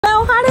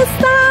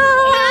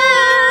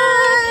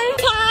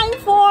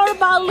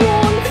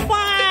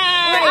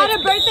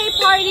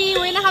party.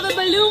 We're gonna have a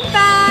balloon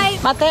fight.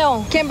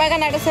 Mateo, ¿quién va a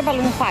ganar ese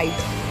balloon fight?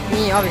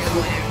 Me,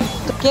 obviously.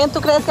 ¿Quién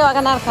tú crees que va a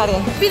ganar,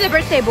 Karen? Be the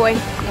birthday boy.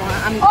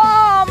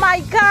 Oh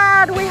my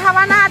God, we have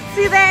an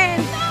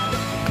accident.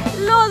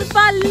 Los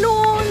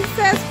balloons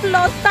se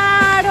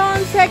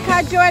explotaron, se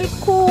cayó el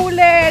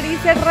cooler y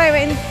se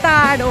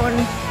reventaron.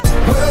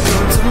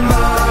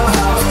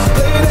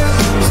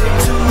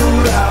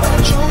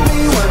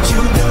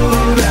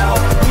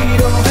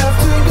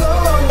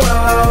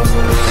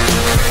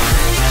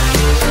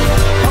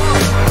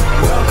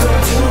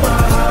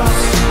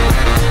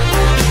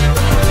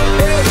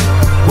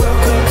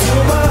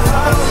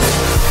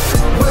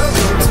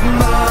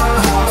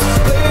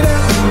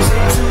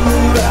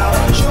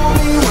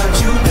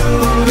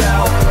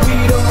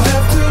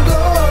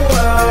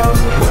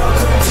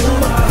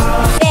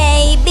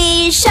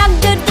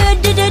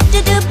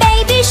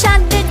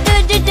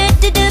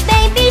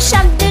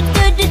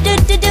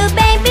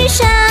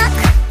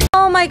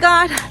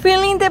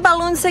 Feeling the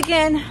balloons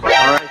again. All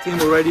right, team,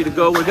 we're ready to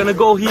go. We're gonna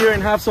go here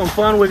and have some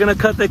fun. We're gonna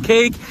cut the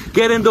cake,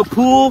 get in the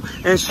pool,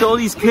 and show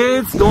these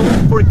kids.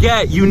 Don't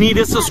forget, you need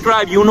to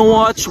subscribe. You wanna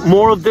watch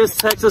more of this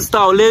Texas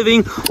style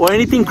living or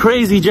anything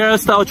crazy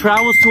Jarastyle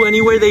travels to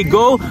anywhere they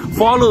go,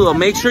 follow them.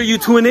 Make sure you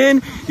tune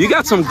in. You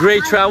got some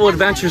great travel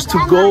adventures to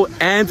go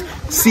and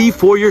see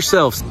for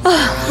yourselves.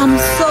 I'm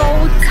so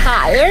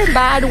tired,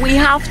 but we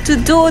have to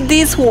do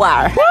this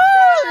work.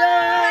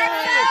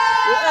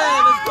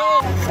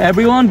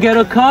 Everyone get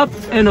a cup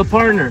and a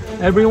partner.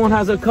 Everyone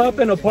has a cup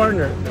and a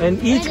partner. And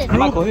each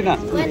group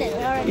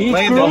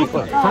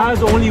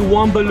has only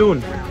one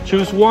balloon.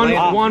 Choose one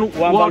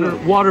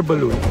water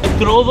balloon.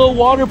 Throw the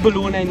water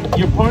balloon and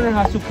your partner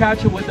has to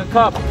catch it with the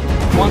cup.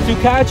 Once you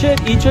catch it,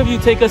 each of you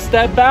take a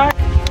step back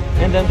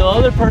and then the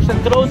other person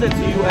throws it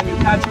to you and you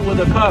catch it with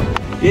a cup.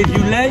 If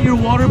you let your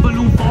water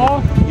balloon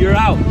fall, you're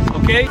out,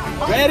 okay?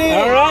 Ready?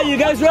 All right, you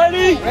guys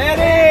ready?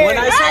 Ready! When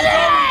I say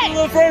go,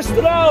 do the first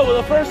throw.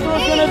 The first throw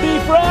is gonna be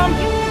from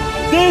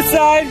this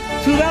side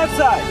to that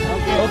side.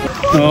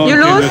 Okay. No, You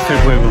lose? este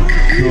juego.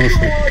 No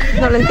sé.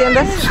 ¿No lo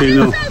entiendes? Sí,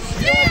 no.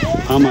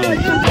 Amado.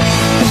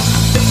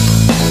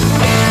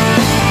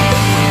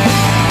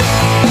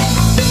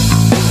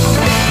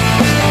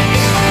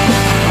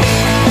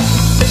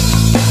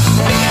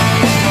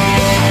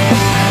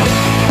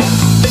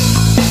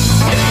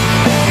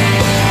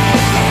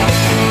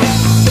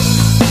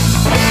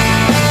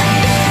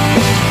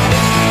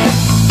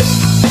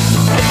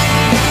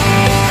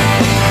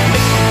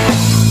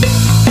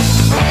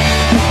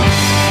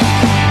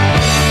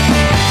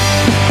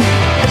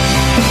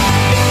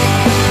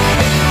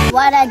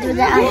 Why'd I do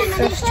that on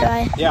first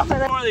try? Yeah.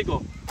 Where they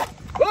go?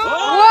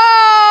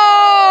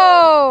 Whoa!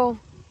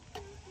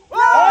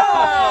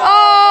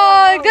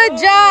 Oh, good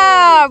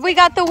job! We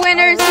got the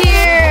winners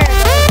here.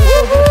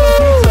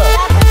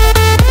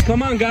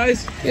 Come on,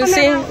 guys. You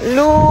see,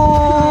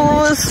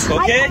 lose.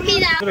 Okay.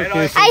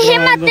 I hit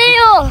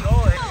Mateo.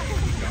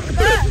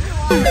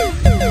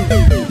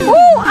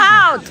 Woo!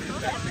 Out.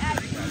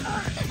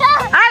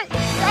 Ay.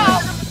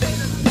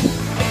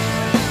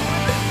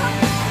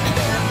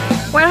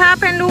 What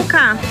happened,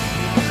 Luca?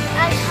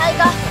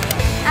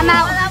 I'm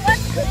out.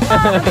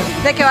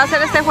 ¿De qué va a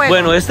ser este juego?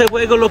 Bueno, este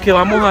juego lo que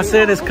vamos a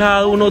hacer es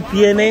cada uno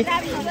tiene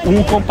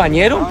un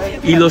compañero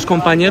y los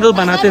compañeros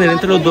van a tener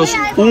entre los dos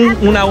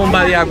una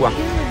bomba de agua.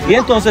 Y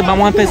entonces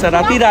vamos a empezar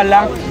a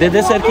tirarla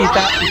desde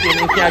cerquita y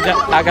tienen que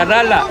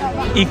agarrarla.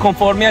 Y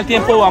conforme al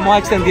tiempo vamos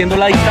extendiendo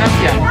la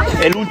distancia.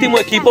 El último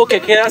equipo que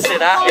queda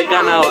será el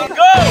ganador. ¡Go!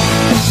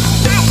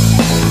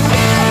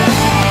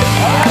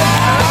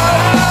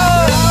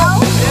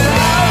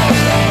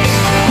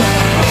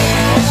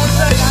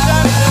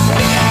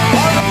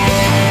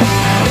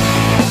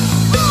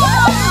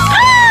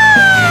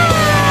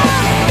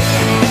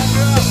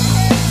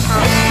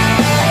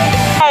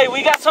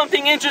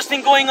 Something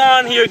interesting going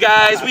on here,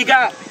 guys. We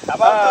got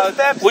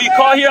what you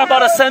call here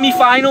about a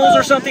semi-finals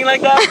or something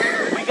like that.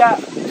 We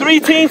got 3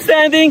 teams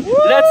standing.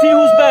 Let's see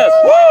who's best.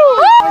 Woo!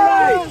 All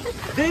right.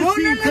 This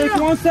team, take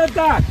one step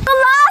back.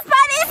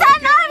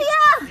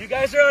 You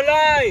guys are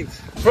aligned.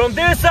 From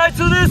this side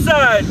to this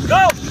side. Go.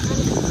 All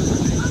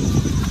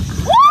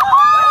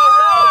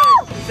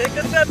right. Take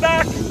a step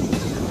back.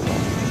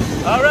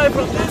 All right,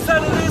 from this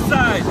side to this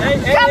side. Hey,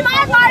 come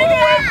on,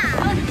 Maria.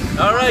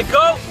 All right,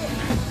 go.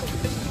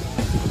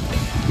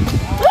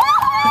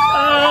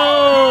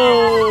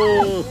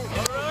 Oh!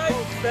 Alright,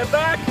 step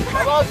back.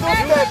 How about 2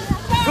 steps?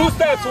 2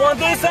 steps, one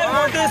this side,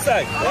 one this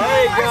side.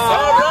 There you go.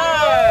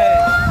 Alright.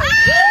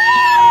 Ready?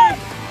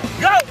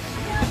 Go!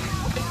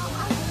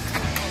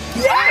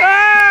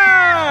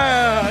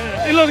 ¡Yeah!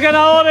 ¡Y los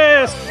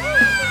ganadores!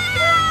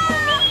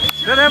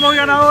 ¡Tenemos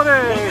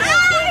ganadores!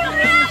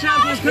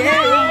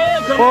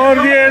 Por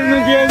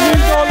 $10,000.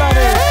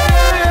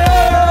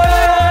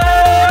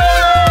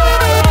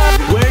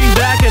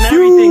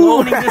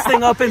 Owning this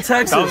thing up in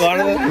Texas,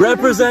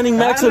 representing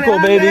Mexico,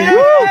 baby. Oh,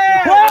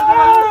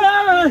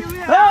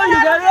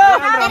 you got it!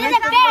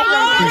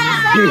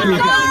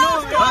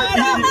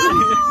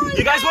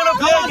 You guys want to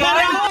play again?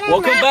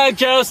 Welcome back,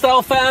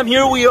 Jarastyle fam.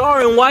 Here we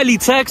are in Wiley,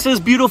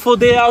 Texas. Beautiful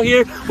day out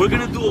here. We're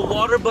gonna do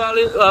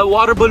a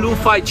water balloon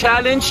fight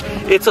challenge.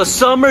 It's a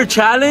summer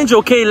challenge.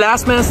 Okay,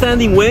 last man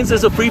standing wins.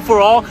 It's a free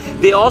for all.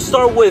 They all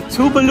start with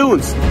 2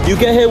 balloons. You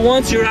get hit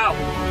once, you're out.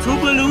 2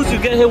 balloons, you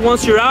get hit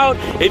once, you're out.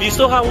 If you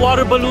still have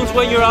water balloons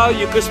when you're out,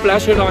 you could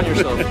splash it on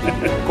yourself.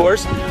 Of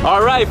course.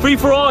 All right, free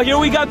for all. Here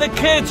we got the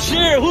kids.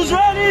 Cheer. Who's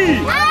ready?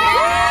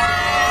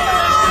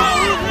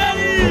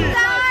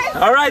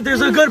 All right, there's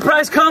a good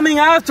prize coming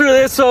after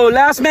this, so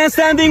last man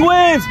standing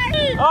wins.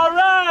 All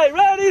right,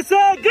 ready,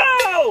 set,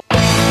 go!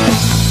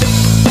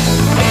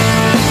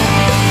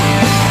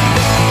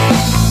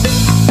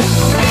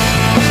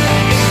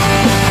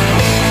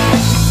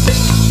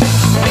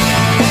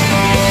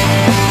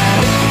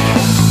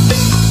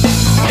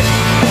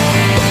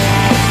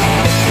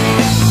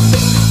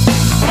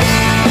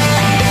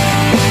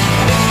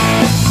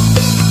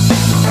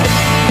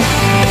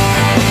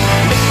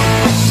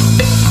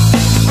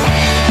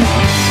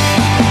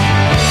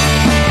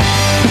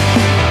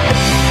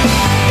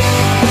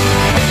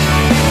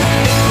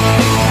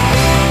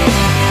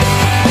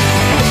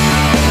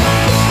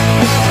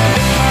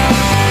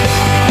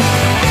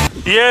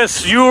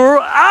 Yes, you're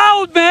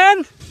out,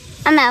 man.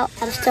 I'm out.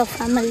 Jarastyle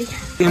Family.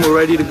 We're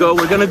ready to go.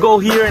 We're gonna go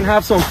here and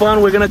have some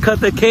fun. We're gonna cut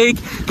the cake,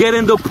 get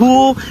in the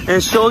pool,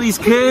 and show these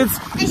kids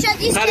And show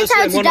these how to kids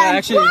how swim. to Well, no,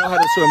 actually, you know how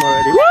to swim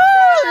already. Woo!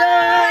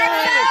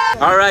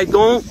 All right,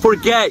 don't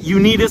forget, you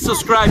need to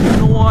subscribe.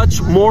 You want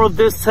to watch more of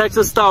this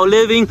Texas style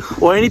living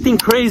or anything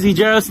crazy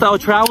Jarastyle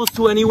travels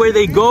to anywhere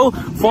they go,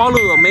 follow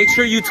them. Make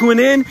sure you tune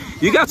in.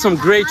 You got some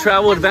great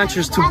travel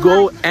adventures to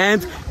go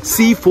and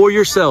see for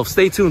yourself.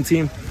 Stay tuned,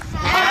 team.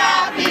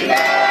 Happy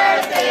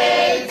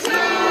birthday to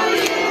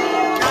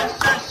you.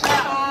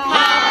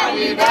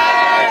 Happy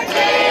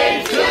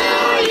birthday to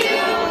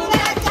you.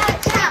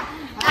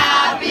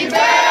 Happy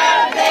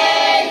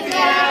birthday,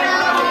 dear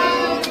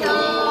Naruto.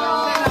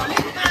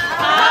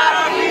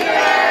 Happy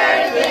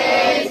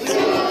birthday to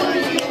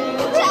you.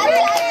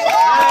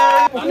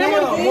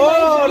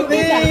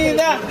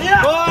 Mordida.